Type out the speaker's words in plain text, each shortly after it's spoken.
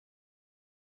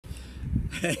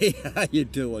Hey, how you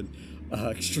doing?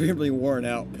 Extremely worn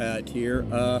out, Pat here.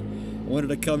 Wanted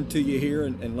to come to you here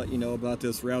and let you know about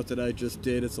this route that I just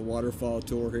did. It's a waterfall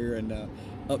tour here in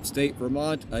upstate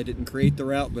Vermont. I didn't create the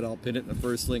route, but I'll pin it in the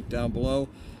first link down below.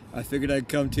 I figured I'd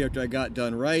come to you after I got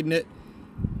done riding it.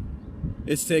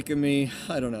 It's taken me,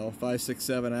 I don't know, 5, 6,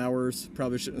 7 hours.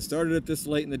 Probably shouldn't have started it this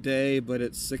late in the day, but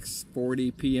it's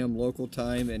 6:40 p.m. local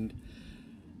time, and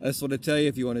I just want to tell you,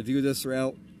 if you want to do this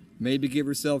route, maybe give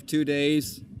yourself 2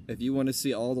 days. If you want to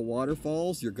see all the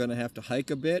waterfalls, you're going to have to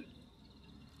hike a bit.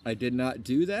 I did not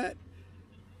do that,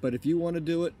 but if you want to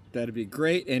do it, that'd be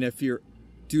great. And if you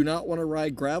do not want to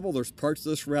ride gravel, there's parts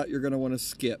of this route you're going to want to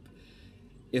skip.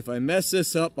 If I mess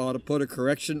this up, I'll put a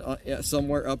correction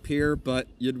somewhere up here, but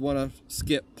you'd want to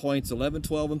skip points 11,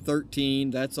 12, and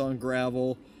 13. That's on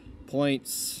gravel.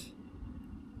 Points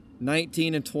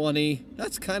 19 and 20,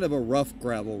 that's kind of a rough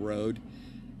gravel road.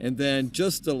 And then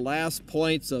just the last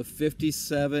points of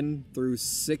 57 through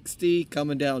 60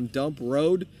 coming down Dump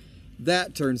Road,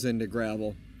 that turns into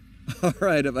gravel. All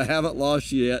right, if I haven't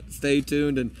lost you yet, stay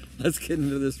tuned and let's get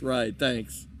into this ride.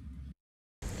 Thanks.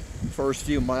 First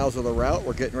few miles of the route,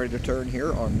 we're getting ready to turn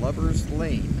here on Lover's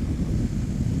Lane.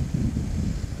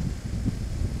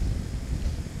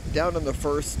 Down in the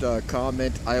first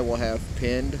comment, I will have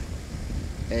pinned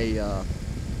a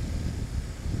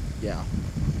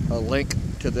link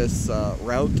to this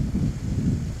route.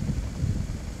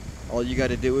 All you got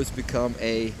to do is become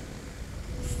a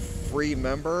free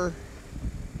member.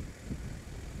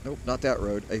 Nope, not that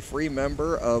road. A free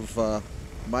member of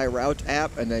My Route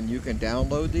app, and then you can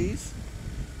download these.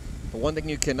 The one thing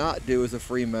you cannot do as a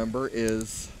free member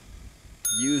is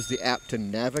use the app to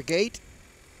navigate,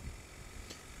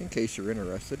 in case you're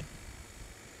interested.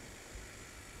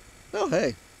 Oh,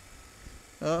 hey.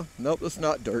 Nope, it's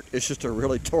not dirt. It's just a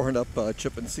really torn up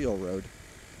chip and seal road.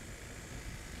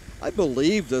 I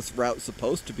believe this route's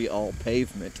supposed to be all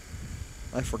pavement.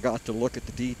 I forgot to look at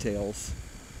the details.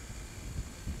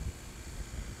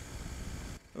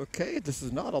 Okay, this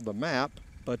is not on the map,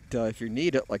 but if you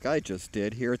need it, like I just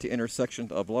did, here at the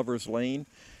intersection of Lover's Lane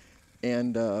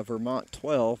and Vermont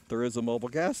 12, there is a mobile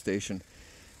gas station.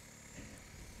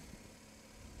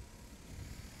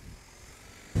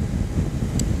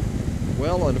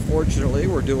 Well, unfortunately,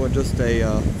 we're doing just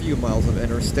a few miles of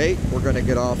interstate. We're going to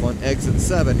get off on exit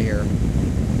 7 here.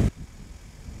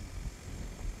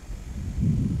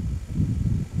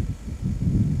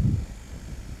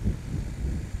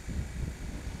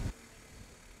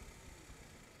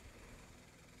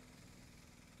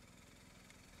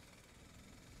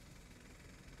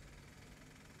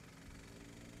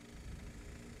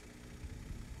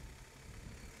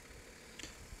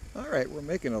 All right, we're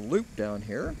making a loop down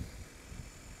here.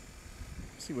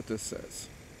 See what this says.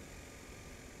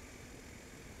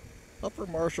 Upper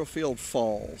Marshallfield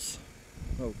Falls.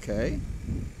 Okay.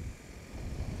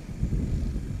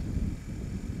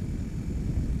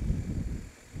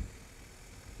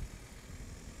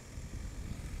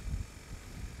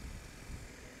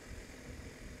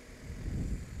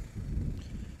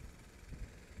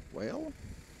 Well,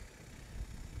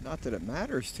 not that it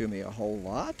matters to me a whole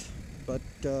lot, but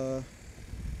this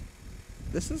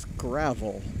is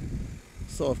gravel.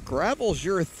 So if gravel's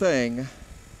your thing,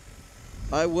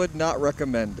 I would not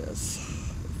recommend this.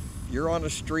 If you're on a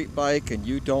street bike and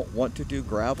you don't want to do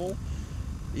gravel,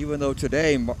 even though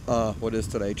today, what is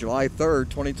today, July 3rd,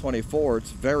 2024,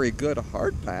 it's very good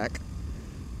hard pack.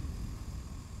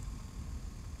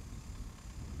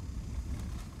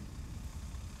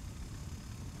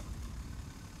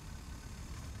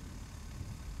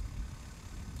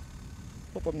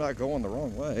 Hope I'm not going the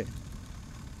wrong way.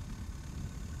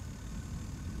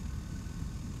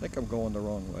 I think I'm going the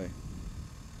wrong way.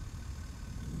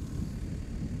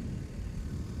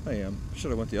 I am. Should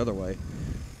have went the other way.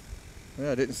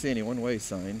 Yeah, I didn't see any one-way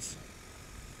signs.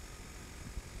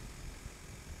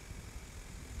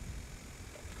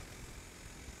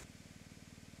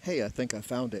 Hey, I think I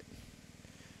found it.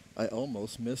 I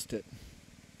almost missed it.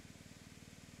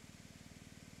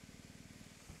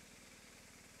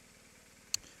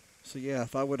 So yeah,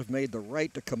 if I would have made the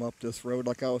right to come up this road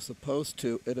like I was supposed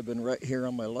to, it'd have been right here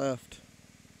on my left.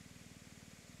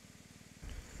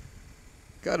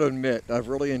 Gotta admit, I've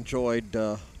really enjoyed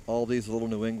all these little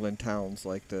New England towns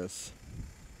like this.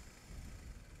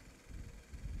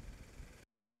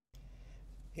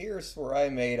 Here's where I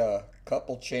made a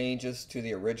couple changes to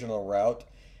the original route.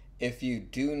 If you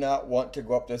do not want to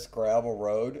go up this gravel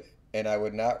road, and I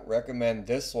would not recommend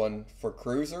this one for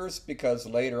cruisers because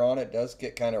later on it does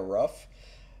get kind of rough,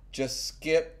 just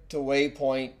skip to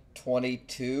waypoint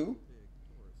 22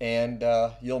 and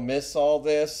you'll miss all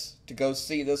this. To go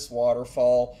see this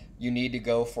waterfall, you need to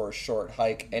go for a short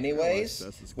hike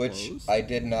anyways, which I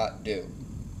did not do.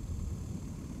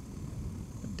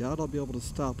 I doubt I'll be able to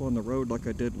stop on the road like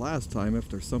I did last time if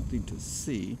there's something to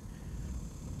see.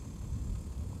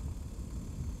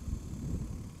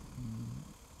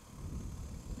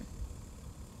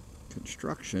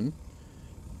 Construction.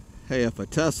 Hey, if a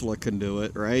Tesla can do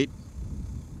it, right?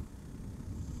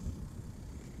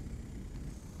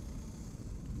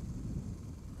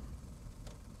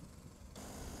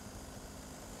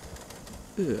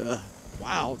 Ugh.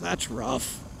 Wow, that's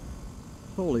rough.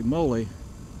 Holy moly.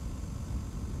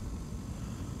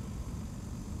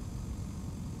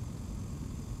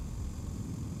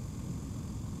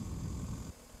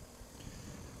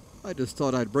 I just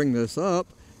thought I'd bring this up.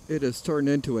 It has turned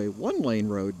into a one-lane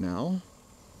road now.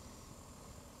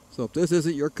 So if this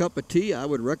isn't your cup of tea, I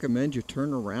would recommend you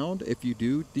turn around if you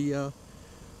do the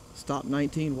Stop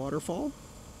 19 waterfall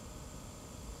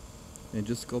and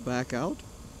just go back out.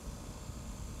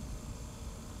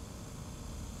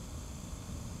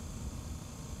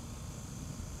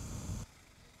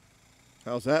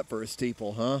 How's that for a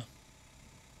steeple, huh?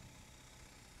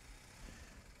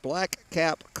 Black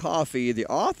Cap Coffee, the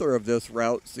author of this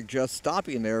route, suggests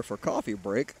stopping there for coffee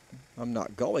break. I'm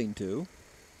not going to.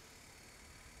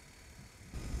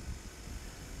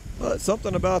 But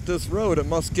something about this road, it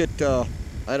must get, I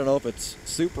don't know if it's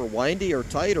super windy or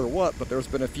tight or what, but there's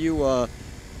been a few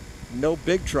no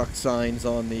big truck signs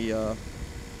on the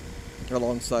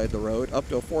alongside the road. Up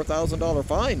to a $4,000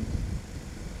 fine.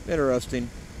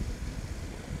 Interesting.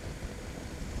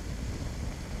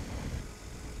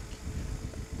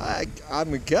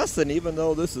 I'm guessing even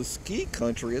though this is ski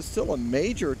country, it's still a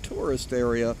major tourist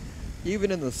area,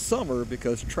 even in the summer,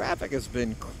 because traffic has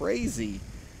been crazy.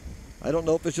 I don't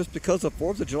know if it's just because of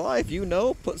 4th of July. If you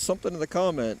know, put something in the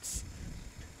comments.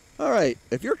 Alright,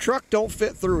 if your truck don't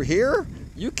fit through here,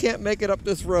 you can't make it up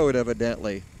this road,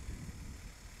 evidently.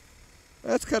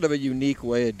 That's kind of a unique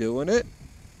way of doing it.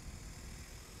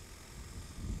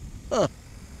 Huh.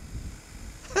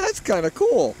 That's kind of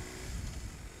cool.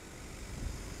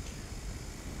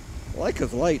 I like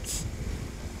his lights.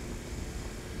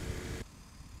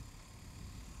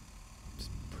 It's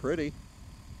pretty.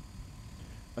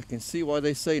 I can see why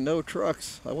they say no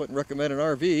trucks. I wouldn't recommend an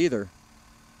RV either.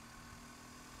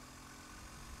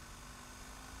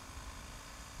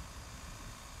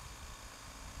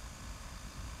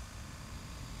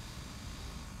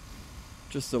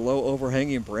 Just the low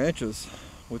overhanging branches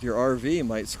with your RV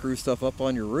might screw stuff up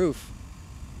on your roof.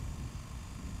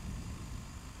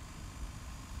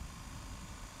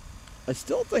 I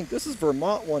still think this is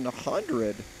Vermont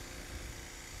 100.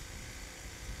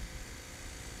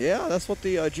 Yeah, that's what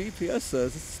the GPS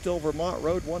says. It's still Vermont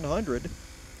Road 100.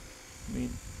 I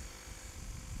mean,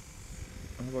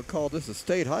 I would call this a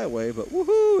state highway, but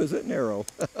woohoo, is it narrow.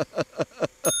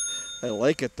 I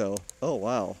like it though. Oh,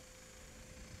 wow.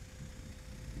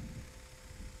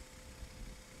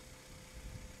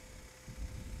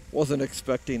 Wasn't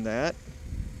expecting that.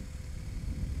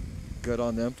 Good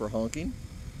on them for honking.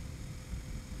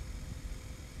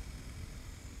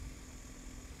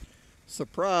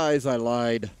 Surprise, I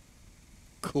lied.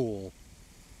 Cool.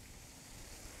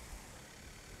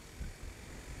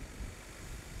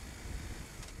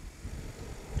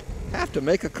 Have to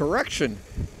make a correction.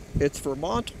 It's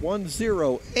Vermont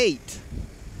 108.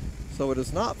 So it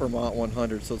is not Vermont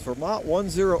 100. So it's Vermont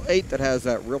 108 that has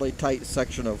that really tight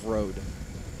section of road.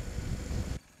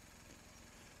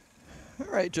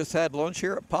 Alright, just had lunch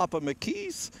here at Papa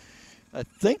McKee's. I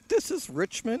think this is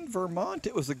Richmond, Vermont.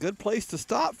 It was a good place to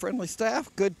stop. Friendly staff,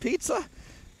 good pizza.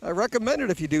 I recommend it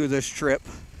if you do this trip.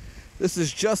 This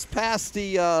is just past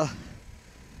the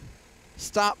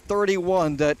Stop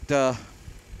 31 that the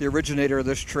originator of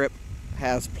this trip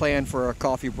has planned for a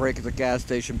coffee break at the gas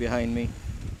station behind me.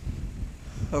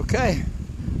 Okay,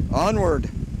 onward.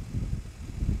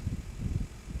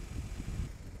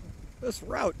 This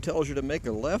route tells you to make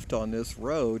a left on this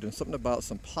road and something about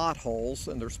some potholes,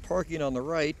 and there's parking on the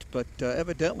right, but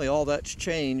evidently all that's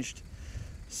changed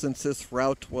since this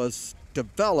route was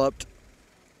developed.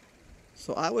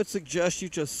 So I would suggest you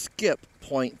just skip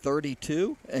point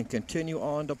 32 and continue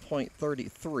on to point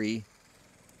 33,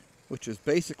 which is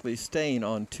basically staying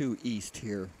on 2 East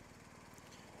here.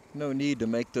 No need to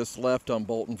make this left on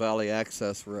Bolton Valley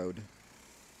Access Road.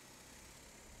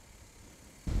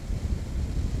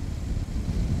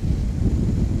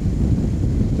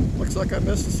 Looks like I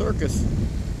missed the circus.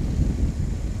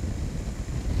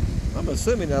 I'm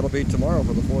assuming that'll be tomorrow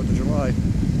for the 4th of July.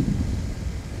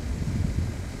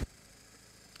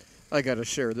 I got to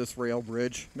share this rail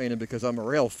bridge, mainly because I'm a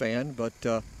rail fan, but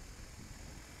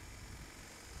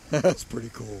that's pretty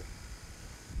cool.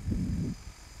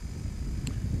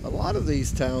 A lot of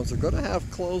these towns are going to have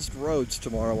closed roads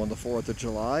tomorrow on the 4th of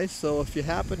July, so if you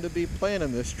happen to be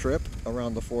planning this trip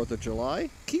around the 4th of July,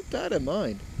 keep that in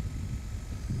mind.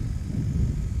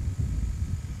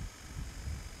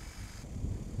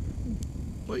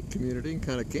 Lake community and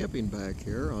kind of camping back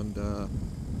here on,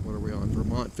 what are we on,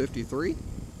 Vermont 53?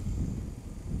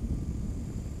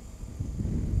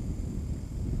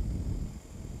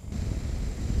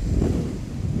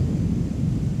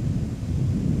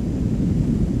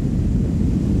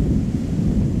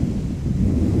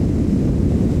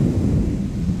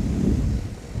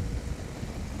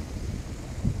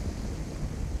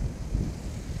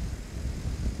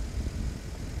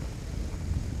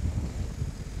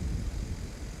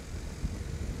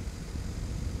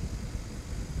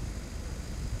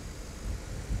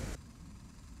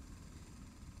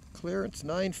 Clearance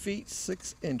 9 feet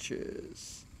 6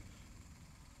 inches.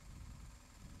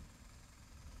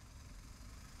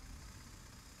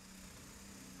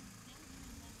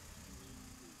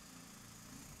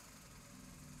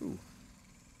 Ooh.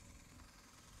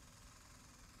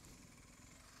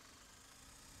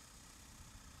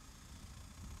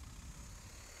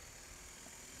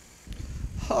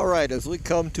 All right, as we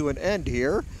come to an end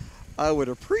here, I would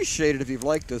appreciate it if you've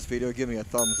liked this video, give me a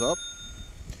thumbs up.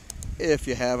 If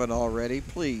you haven't already,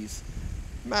 please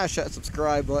mash that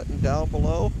subscribe button down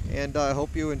below, and I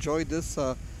hope you enjoyed this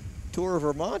tour of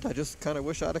Vermont. I just kind of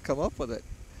wish I'd have come up with it.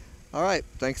 All right,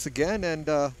 thanks again,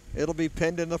 and it'll be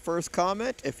pinned in the first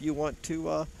comment if you want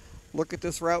to look at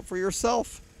this route for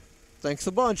yourself. Thanks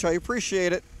a bunch. I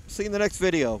appreciate it. See you in the next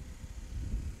video.